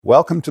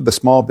Welcome to the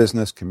Small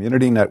Business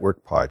Community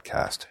Network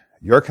podcast,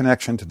 your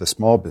connection to the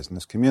small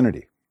business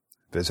community.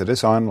 Visit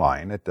us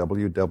online at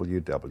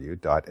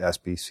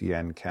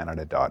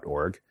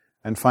www.sbcncanada.org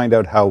and find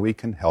out how we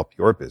can help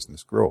your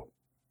business grow.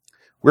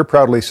 We're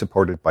proudly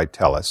supported by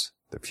TELUS,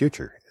 the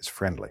future is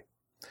friendly,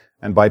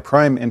 and by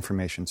Prime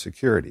Information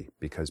Security,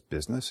 because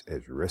business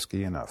is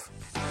risky enough.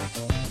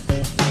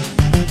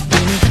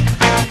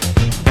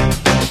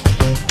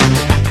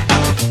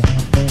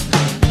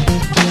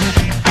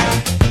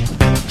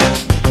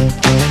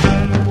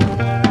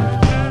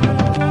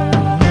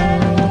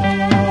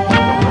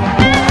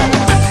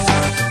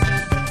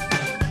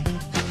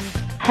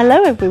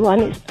 Hello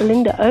everyone, it's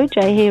Linda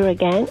OJ here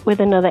again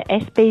with another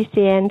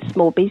SBCN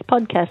Small Biz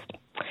podcast.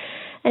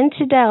 And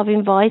today I've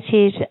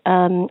invited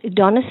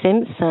Donna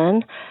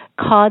Simpson,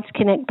 Cards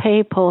Connect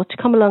People, to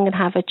come along and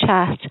have a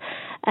chat.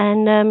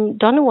 And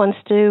Donna wants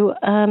to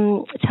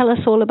tell us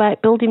all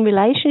about building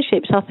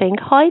relationships, I think.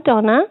 Hi,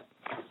 Donna.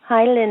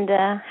 Hi,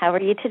 Linda. How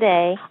are you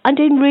today? I'm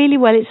doing really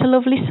well. It's a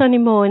lovely sunny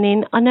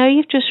morning. I know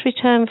you've just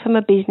returned from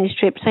a business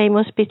trip, so you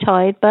must be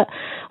tired, but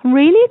I'm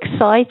really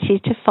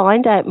excited to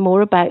find out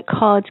more about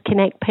Cards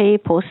Connect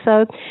People.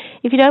 So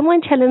if you don't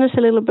mind telling us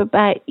a little bit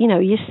about,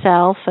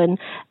 yourself and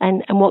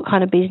what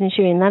kind of business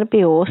you're in, that'd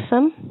be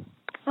awesome.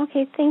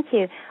 Okay, thank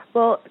you.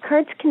 Well,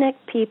 Cards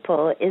Connect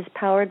People is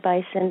powered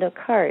by Sendo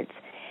Cards.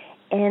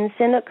 And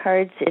Sendo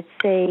Cards, it's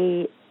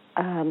a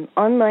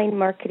online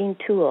marketing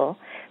tool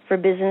for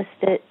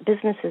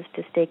businesses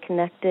to stay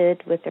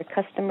connected with their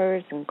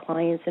customers and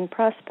clients and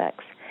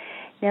prospects.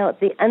 Now,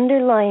 the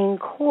underlying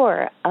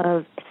core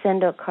of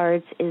Sendo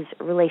Cards is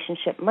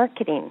relationship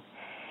marketing.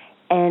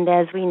 And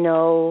as we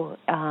know,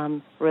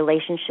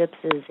 relationships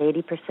is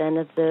 80%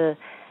 of the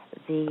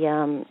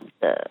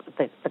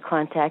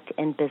contact,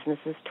 and business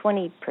is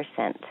 20%.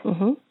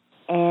 Mm-hmm.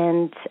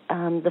 And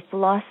the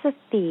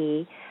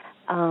philosophy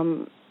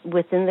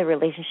within the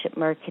relationship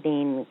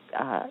marketing,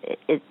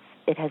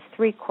 it has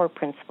three core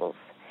principles.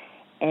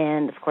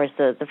 And, of course,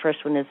 the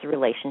first one is the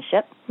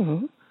relationship,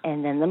 mm-hmm.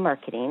 and then the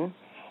marketing,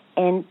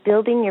 and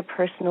building your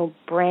personal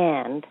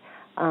brand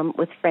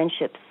with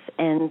friendships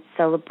and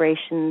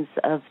celebrations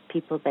of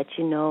people that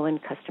you know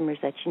and customers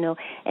that you know,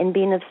 and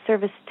being of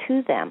service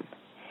to them.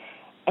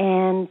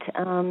 And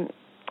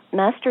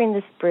mastering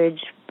this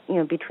bridge,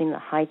 between the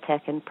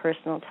high-tech and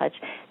personal touch,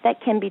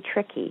 that can be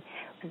tricky.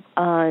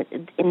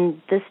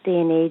 In this day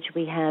and age,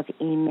 we have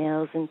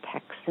emails and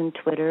texts and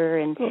Twitter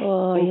and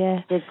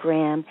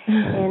Instagram.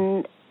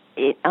 And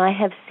I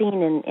have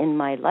seen in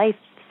my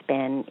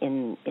lifespan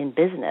in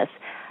business,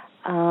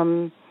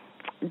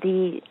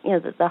 the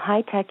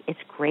high tech,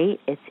 it's great,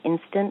 it's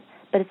instant,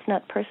 but it's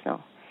not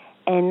personal.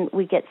 And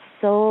we get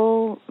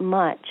so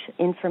much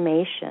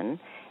information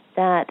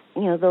that,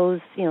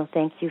 those,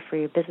 thank you for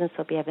your business,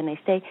 hope you have a nice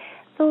day,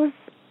 those,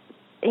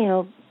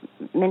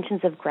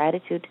 mentions of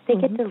gratitude, they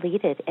get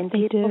deleted, and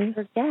people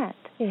forget.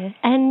 Yeah.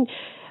 And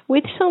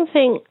with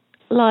something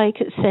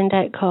like Send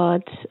Out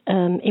Cards,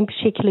 in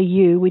particular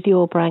you with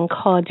your brand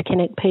Cards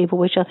Connect People,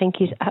 which I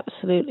think is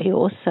absolutely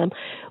awesome,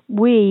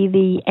 we,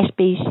 the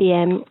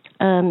SBCM,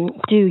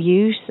 do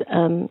use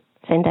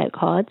Send Out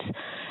Cards.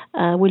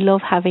 We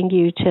love having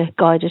you to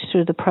guide us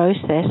through the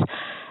process.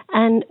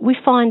 And we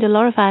find a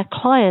lot of our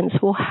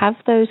clients will have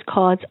those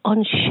cards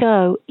on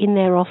show in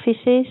their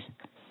offices.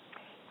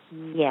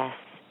 Yes,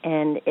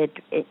 and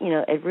it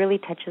really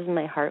touches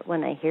my heart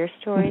when I hear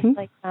stories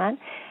like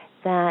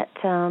that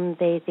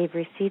they've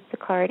received the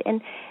card,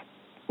 and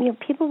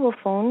people will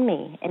phone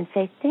me and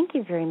say, "Thank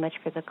you very much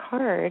for the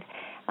card.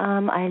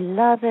 I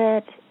love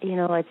it."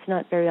 It's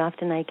not very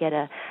often I get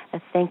a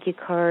thank you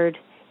card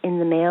in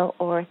the mail,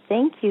 or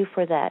thank you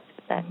for that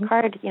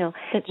card,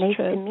 That's nice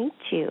true. to meet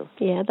you.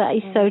 Yeah, that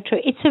is so true.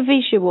 It's a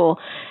visual.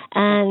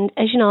 And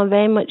as you know, I'm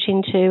very much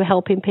into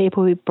helping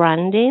people with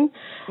branding.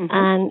 Mm-hmm.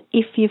 And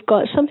if you've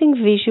got something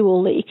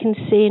visual that you can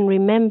see and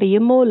remember,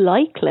 you're more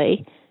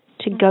likely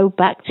to go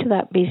back to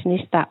that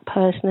business, that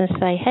person, and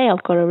say, hey,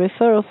 I've got a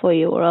referral for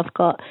you, or I've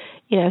got,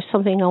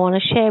 something I want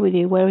to share with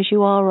you, whereas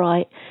you are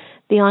right.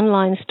 The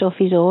online stuff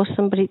is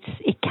awesome, but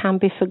it can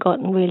be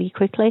forgotten really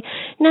quickly.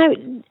 Now,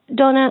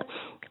 Donna,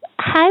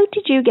 how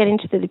did you get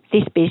into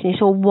this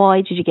business, or why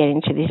did you get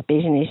into this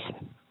business?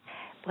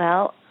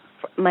 Well,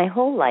 my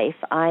whole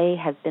life I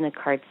have been a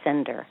card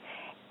sender,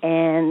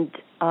 and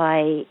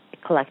I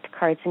collect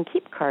cards and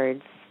keep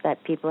cards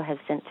that people have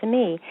sent to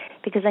me,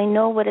 because I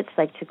know what it's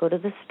like to go to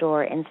the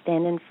store and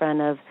stand in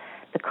front of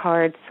the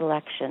card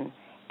selection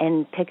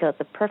and pick out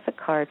the perfect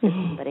card for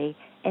somebody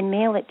and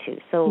mail it to.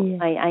 So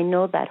yeah. I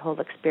know that whole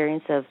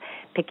experience of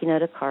picking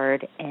out a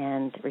card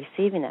and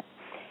receiving it.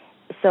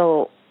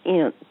 So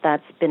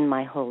that's been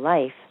my whole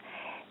life.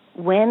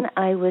 When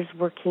I was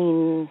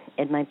working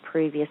in my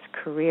previous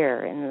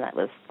career, and that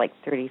was like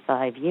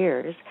 35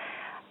 years,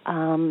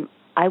 when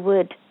I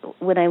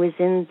was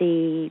in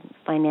the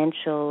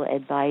financial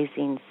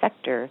advising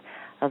sector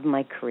of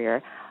my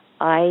career,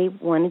 I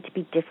wanted to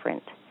be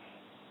different.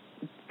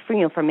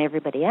 from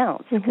everybody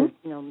else, because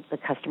the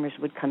customers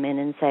would come in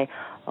and say,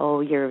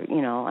 "Oh,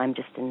 I'm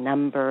just a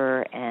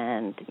number,"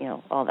 and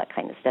all that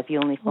kind of stuff. You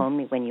only phone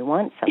me when you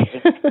want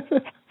something,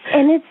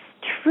 and it's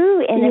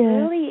true. And it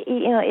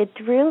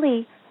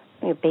really,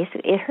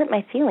 basically, it hurt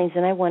my feelings,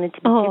 and I wanted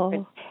to be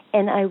different,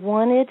 and I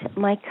wanted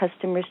my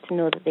customers to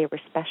know that they were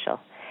special.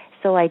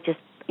 So I just,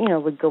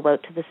 would go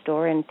out to the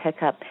store and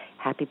pick up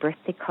happy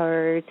birthday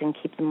cards and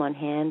keep them on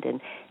hand,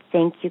 and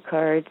thank you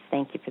cards,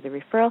 thank you for the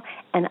referral,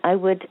 and I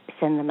would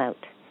send them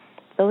out.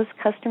 Those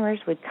customers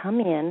would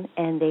come in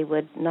and they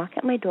would knock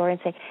at my door and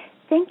say,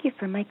 "Thank you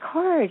for my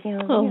card.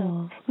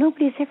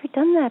 Nobody's ever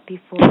done that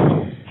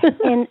before."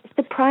 And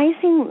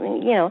surprising,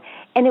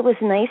 and it was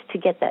nice to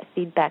get that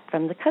feedback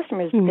from the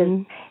customers,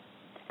 because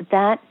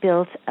that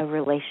built a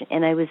relation.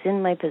 And I was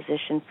in my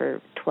position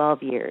for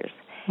 12 years.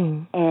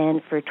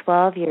 And for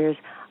 12 years,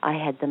 I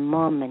had the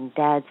mom and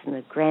dads and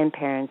the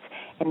grandparents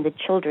and the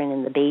children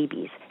and the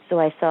babies.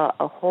 So I saw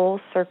a whole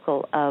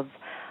circle of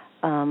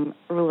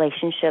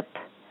relationship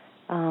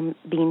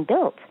being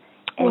built.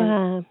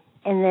 And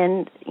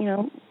then,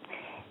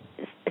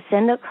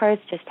 send-out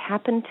cards just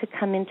happened to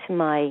come into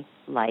my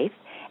life.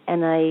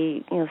 And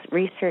I,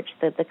 researched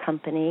the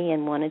company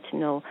and wanted to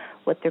know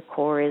what their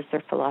core is,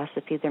 their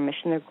philosophy, their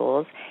mission, their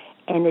goals.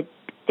 And it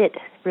fit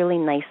really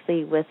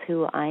nicely with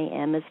who I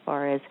am as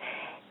far as,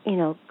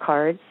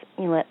 cards.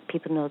 Let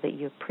people know that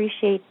you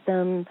appreciate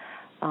them.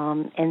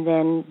 And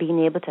then being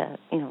able to,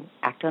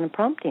 act on a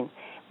prompting.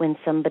 When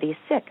somebody's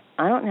sick,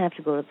 I don't have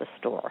to go to the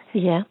store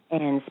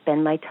and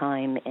spend my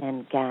time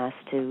and gas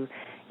to,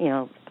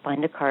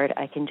 find a card.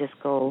 I can just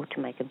go to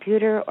my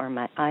computer or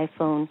my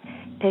iPhone,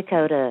 pick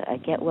out a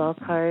get well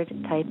card,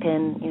 type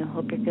in,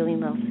 hope you're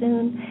feeling well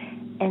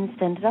soon, and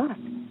send it off.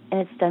 And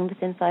it's done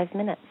within 5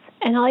 minutes.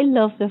 And I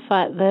love the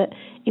fact that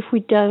if we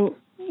don't,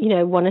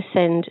 want to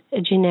send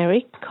a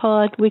generic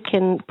card, we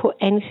can put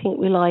anything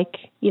we like.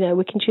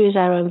 We can choose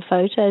our own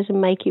photos and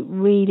make it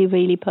really,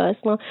 really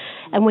personal.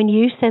 And when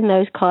you send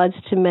those cards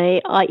to me,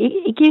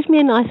 it gives me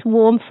a nice,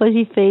 warm,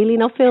 fuzzy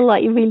feeling. I feel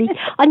like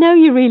I know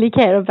you really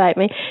care about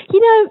me.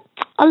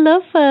 I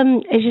love,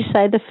 as you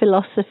say, the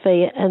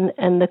philosophy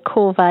and the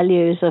core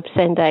values of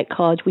Send Out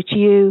Cards, which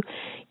you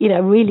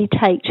really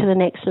take to the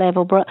next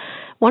level. But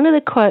one of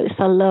the quotes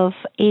I love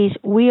is,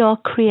 "We are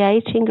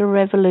creating a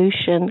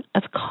revolution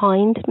of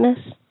kindness."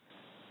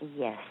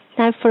 Yes.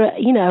 Now, for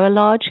a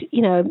large,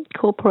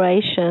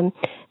 corporation,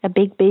 a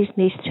big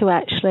business to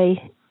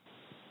actually,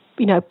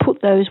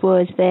 put those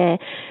words there,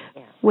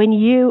 when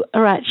you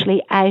are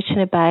actually out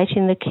and about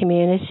in the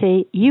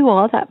community, you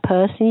are that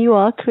person. You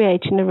are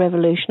creating a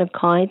revolution of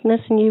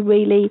kindness, and you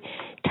really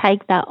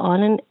take that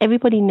on, and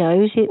everybody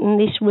knows it, and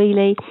this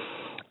really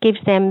gives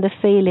them the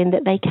feeling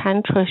that they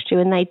can trust you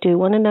and they do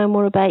want to know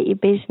more about your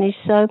business.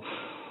 So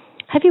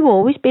have you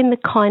always been the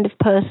kind of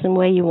person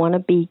where you want to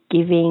be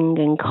giving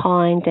and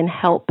kind and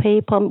help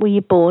people? Were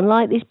you born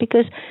like this?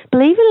 Because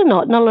believe it or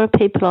not a lot of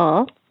people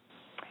are.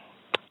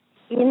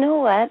 You know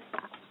what?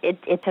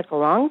 It took a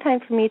long time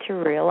for me to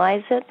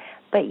realize it,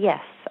 but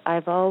yes,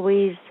 I've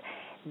always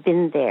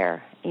been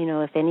there.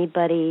 If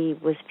anybody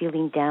was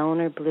feeling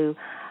down or blue,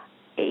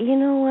 you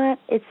know what?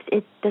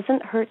 It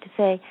doesn't hurt to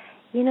say,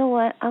 "You know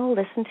what? I'll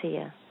listen to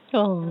you.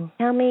 Oh.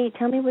 Tell me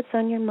what's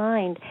on your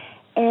mind."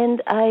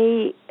 And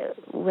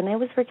when I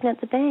was working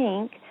at the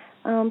bank,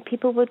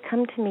 people would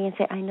come to me and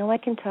say, "I know I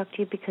can talk to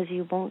you because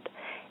you won't,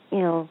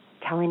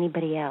 tell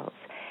anybody else."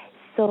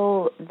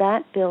 So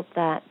that built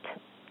that,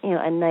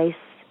 a nice,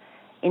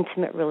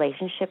 intimate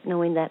relationship,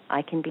 knowing that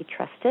I can be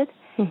trusted,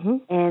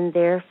 and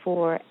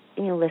therefore,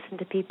 listen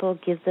to people,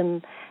 give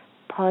them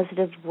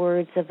positive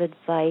words of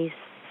advice,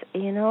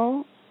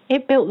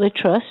 It built the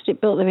trust,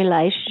 it built the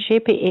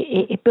relationship,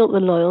 it built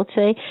the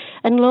loyalty.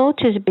 And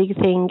loyalty is a big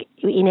thing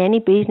in any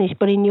business,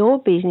 but in your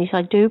business,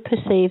 I do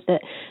perceive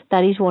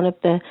that is one of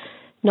the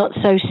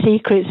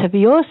not-so-secrets of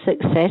your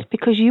success,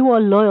 because you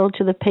are loyal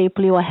to the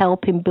people you are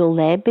helping build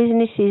their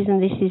businesses,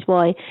 and this is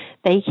why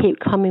they keep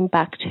coming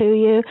back to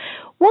you.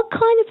 What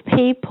kind of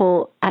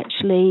people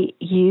actually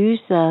use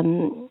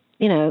cards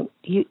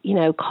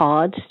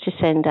to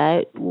send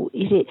out?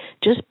 Is it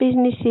just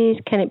businesses?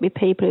 Can it be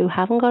people who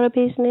haven't got a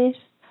business?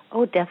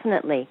 Oh,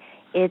 definitely.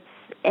 It's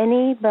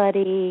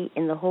anybody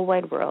in the whole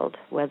wide world,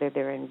 whether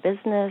they're in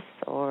business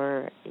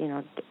or,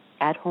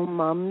 at-home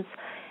moms,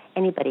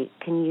 anybody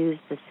can use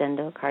the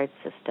Send-Out card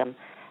system.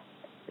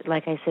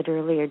 Like I said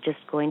earlier,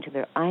 just going to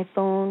their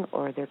iPhone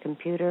or their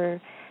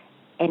computer,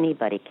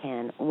 anybody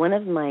can. One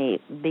of my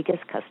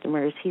biggest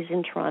customers, he's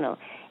in Toronto,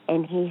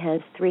 and he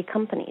has 3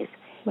 companies.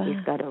 Wow. He's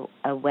got a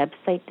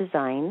website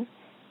design,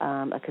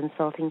 a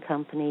consulting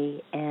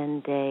company,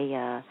 and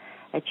a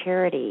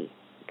charity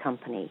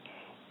company.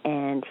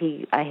 And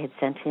I had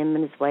sent him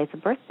and his wife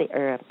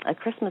a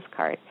Christmas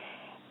card.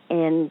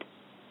 And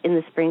in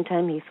the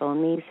springtime, he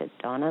phoned me. He said,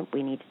 "Donna,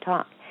 we need to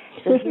talk."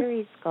 So here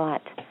he's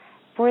got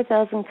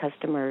 4,000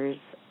 customers,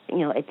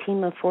 a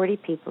team of 40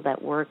 people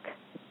that work,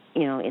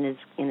 in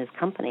his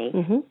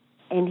company,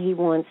 and he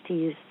wants to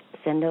use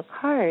Send-Out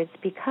cards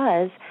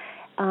because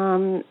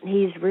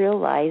he's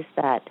realized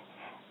that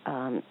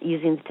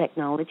using the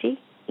technology,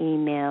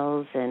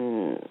 emails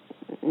and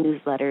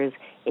newsletters,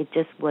 it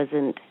just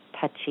wasn't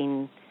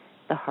touching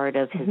the heart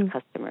of his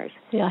customers.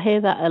 Yeah, I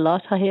hear that a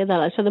lot.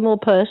 So they're more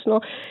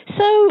personal.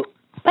 So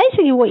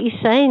basically what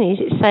you're saying is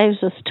it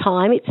saves us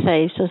time, it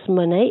saves us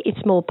money,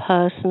 it's more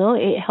personal,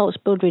 it helps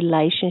build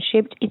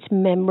relationships, it's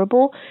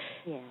memorable.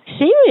 Yeah.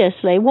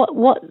 Seriously,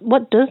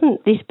 what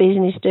doesn't this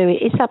business do?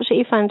 It's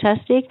absolutely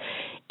fantastic.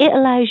 It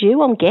allows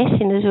you, I'm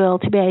guessing as well,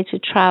 to be able to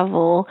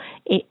travel,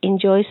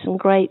 enjoy some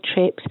great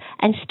trips,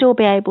 and still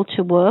be able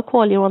to work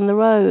while you're on the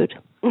road.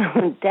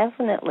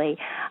 Definitely.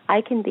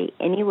 I can be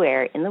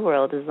anywhere in the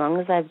world as long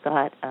as I've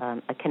got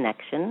a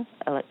connection,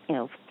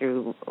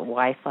 through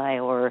Wi-Fi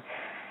or,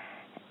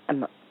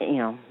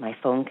 my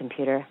phone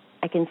computer.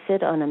 I can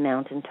sit on a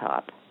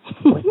mountaintop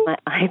with my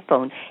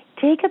iPhone,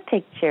 take a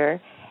picture,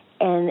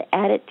 and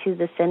add it to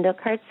the send-out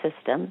card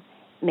system,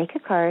 make a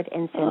card,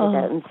 and send it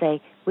out and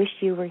say, wish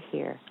you were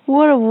here.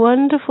 What a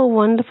wonderful,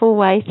 wonderful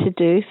way to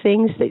do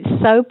things. It's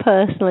so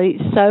personal,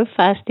 it's so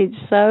fast, it's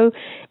so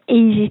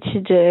easy to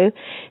do.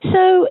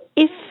 So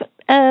if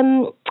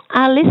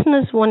our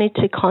listeners wanted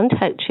to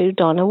contact you,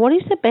 Donna, what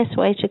is the best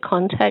way to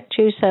contact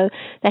you so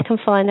they can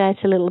find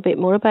out a little bit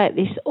more about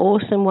this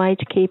awesome way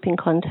to keep in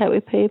contact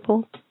with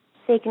people?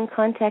 They can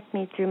contact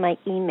me through my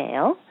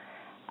email,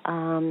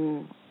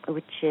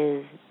 which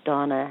is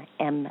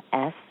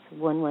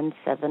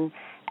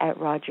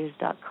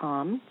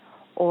DonnaMS117@Rogers.com,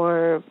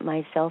 or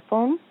my cell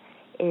phone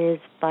is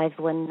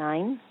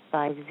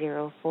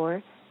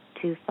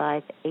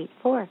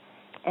 519-504-2584,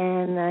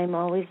 and I'm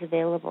always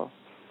available.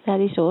 That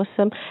is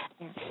awesome.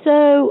 Yeah.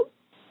 So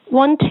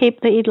one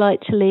tip that you'd like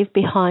to leave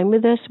behind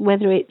with us,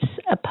 whether it's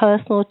a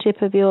personal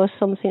tip of yours,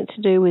 something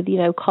to do with,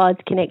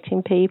 cards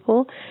connecting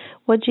people,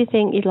 what do you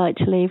think you'd like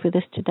to leave with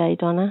us today,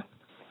 Donna?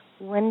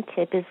 One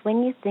tip is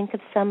when you think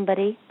of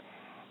somebody,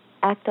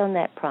 act on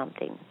that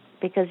prompting,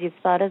 because you've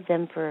thought of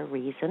them for a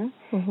reason.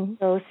 Mm-hmm.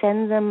 So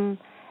send them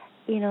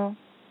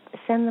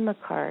a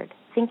card,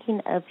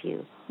 thinking of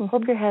you. Mm-hmm.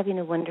 Hope you're having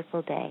a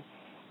wonderful day.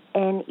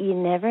 And you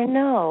never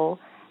know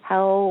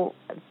how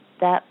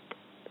that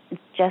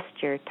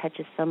gesture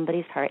touches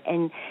somebody's heart.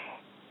 And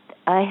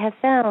I have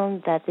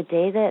found that the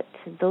day that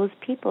those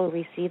people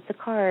received the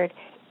card,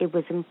 it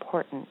was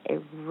important.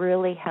 It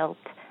really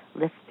helped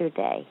lift their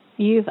day.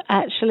 You've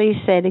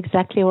actually said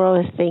exactly what I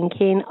was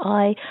thinking.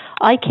 I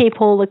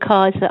keep all the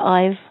cards that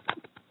I've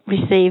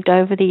received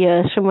over the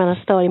years from when I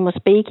started my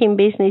speaking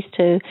business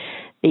to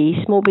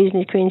the Small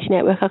Business Community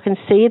Network. I can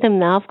see them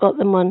now. I've got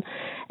them on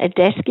a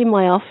desk in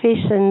my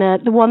office, and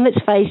the one that's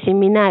facing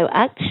me now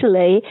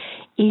actually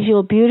is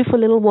your beautiful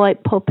little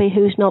white puppy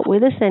who's not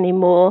with us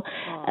anymore.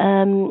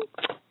 I'm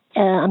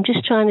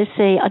just trying to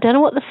see. I don't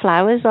know what the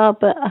flowers are,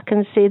 but I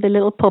can see the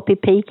little puppy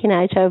peeking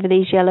out over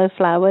these yellow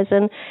flowers,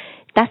 and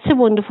that's a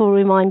wonderful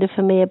reminder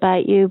for me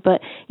about you, but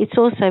it's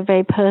also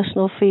very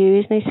personal for you,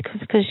 isn't it?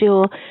 Because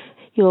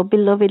your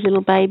beloved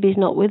little baby's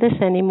not with us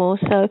anymore.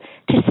 So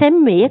to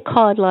send me a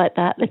card like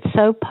that that's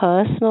so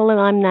personal, and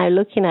I'm now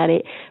looking at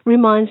it,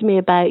 reminds me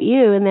about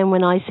you. And then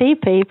when I see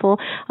people,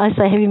 I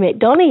say, have you met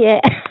Donna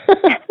yet?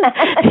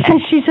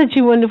 Because she's such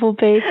a wonderful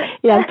person.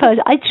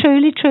 I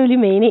truly, truly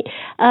mean it.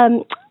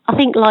 I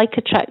think like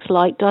attracts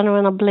like, Donna,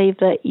 and I believe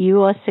that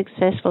you are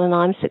successful and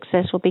I'm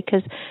successful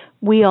because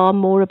we are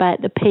more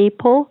about the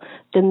people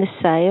than the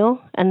sale.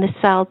 And the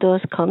sale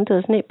does come,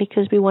 doesn't it?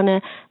 Because we want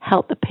to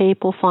help the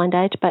people, find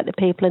out about the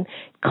people, and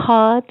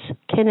cards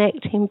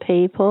connecting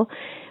people.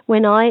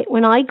 When I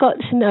got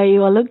to know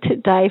you, I looked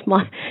at Dave,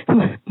 my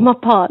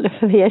partner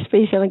for the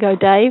SBC, and I go,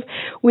 Dave,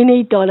 we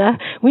need Donna.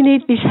 We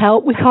need this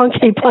help. We can't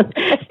keep on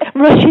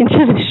rushing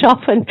to the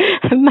shop and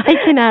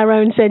making our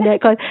own send-out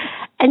cards.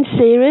 And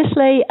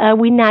seriously,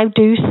 we now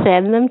do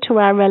send them to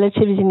our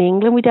relatives in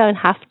England. We don't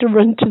have to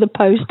run to the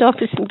post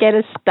office and get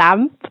a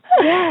stamp.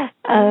 Yeah,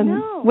 I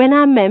know. When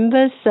our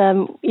members,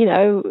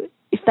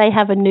 if they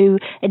have a new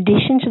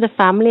addition to the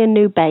family, a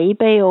new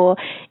baby, or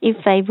if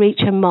they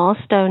reach a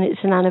milestone,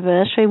 it's an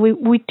anniversary,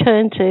 we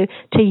turn to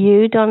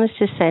you, Donna,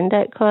 to send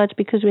out cards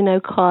because we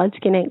know cards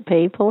connect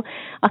people.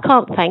 I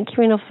can't thank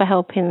you enough for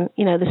helping,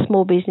 the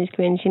Small Business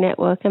Community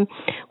Network. And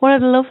what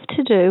I'd love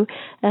to do,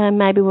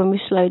 maybe when we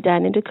slow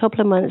down in a couple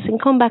of months and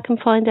come back and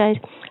find out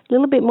a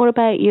little bit more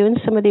about you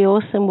and some of the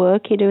awesome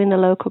work you do in the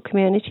local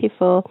community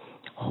for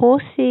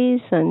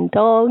horses and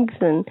dogs,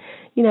 and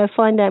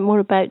find out more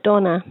about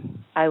Donna.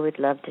 I would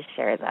love to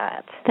share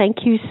that.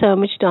 Thank you so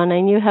much, Donna,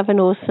 and you have an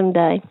awesome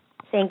day.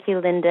 Thank you,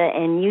 Linda,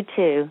 and you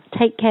too.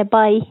 Take care.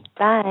 Bye.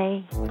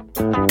 Bye.